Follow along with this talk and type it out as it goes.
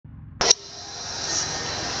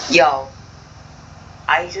Yo,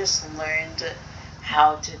 I just learned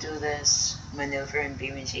how to do this maneuver in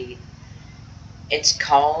BeamNG. It's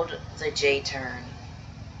called the J-turn.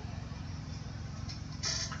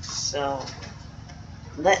 So,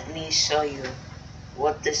 let me show you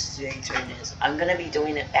what this J-turn is. I'm gonna be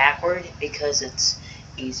doing it backward because it's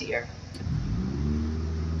easier.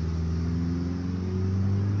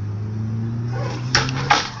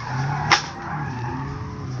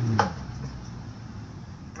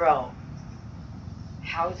 Bro,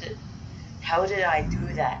 how did I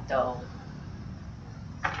do that though?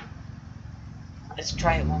 Let's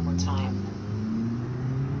try it one more time.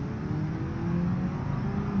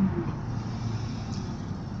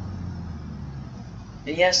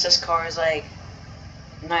 And yes, this car is like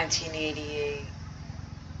 1988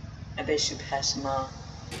 Ibisu Pessima,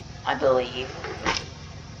 I believe.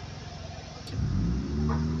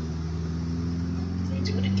 Let me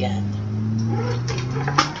do it again.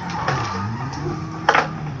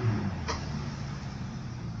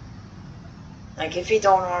 Like, if you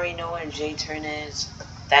don't already know what a J-turn is,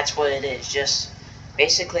 that's what it is. Just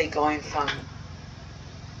basically going from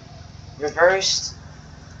reversed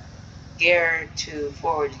gear to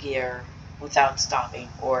forward gear without stopping,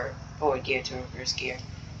 or forward gear to reverse gear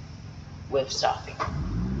with stopping,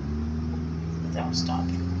 without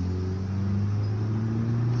stopping.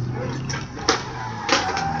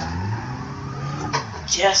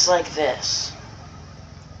 Just like this.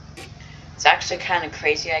 It's actually kind of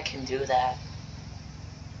crazy I can do that.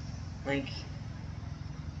 Like,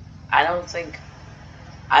 I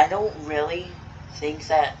don't really think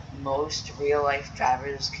that most real-life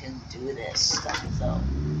drivers can do this stuff, though.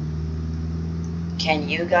 Can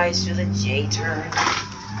you guys do the J-turn?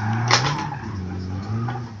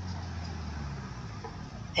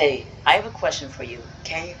 Hey, I have a question for you.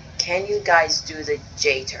 Can you guys do the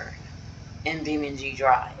J-turn in BeamNG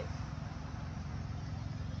Drive?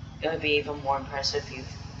 It would be even more impressive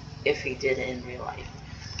if he did it in real life.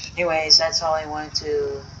 Anyways, that's all I wanted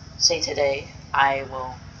to say today. I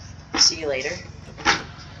will see you later.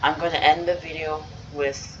 I'm going to end the video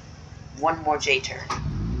with one more J-turn.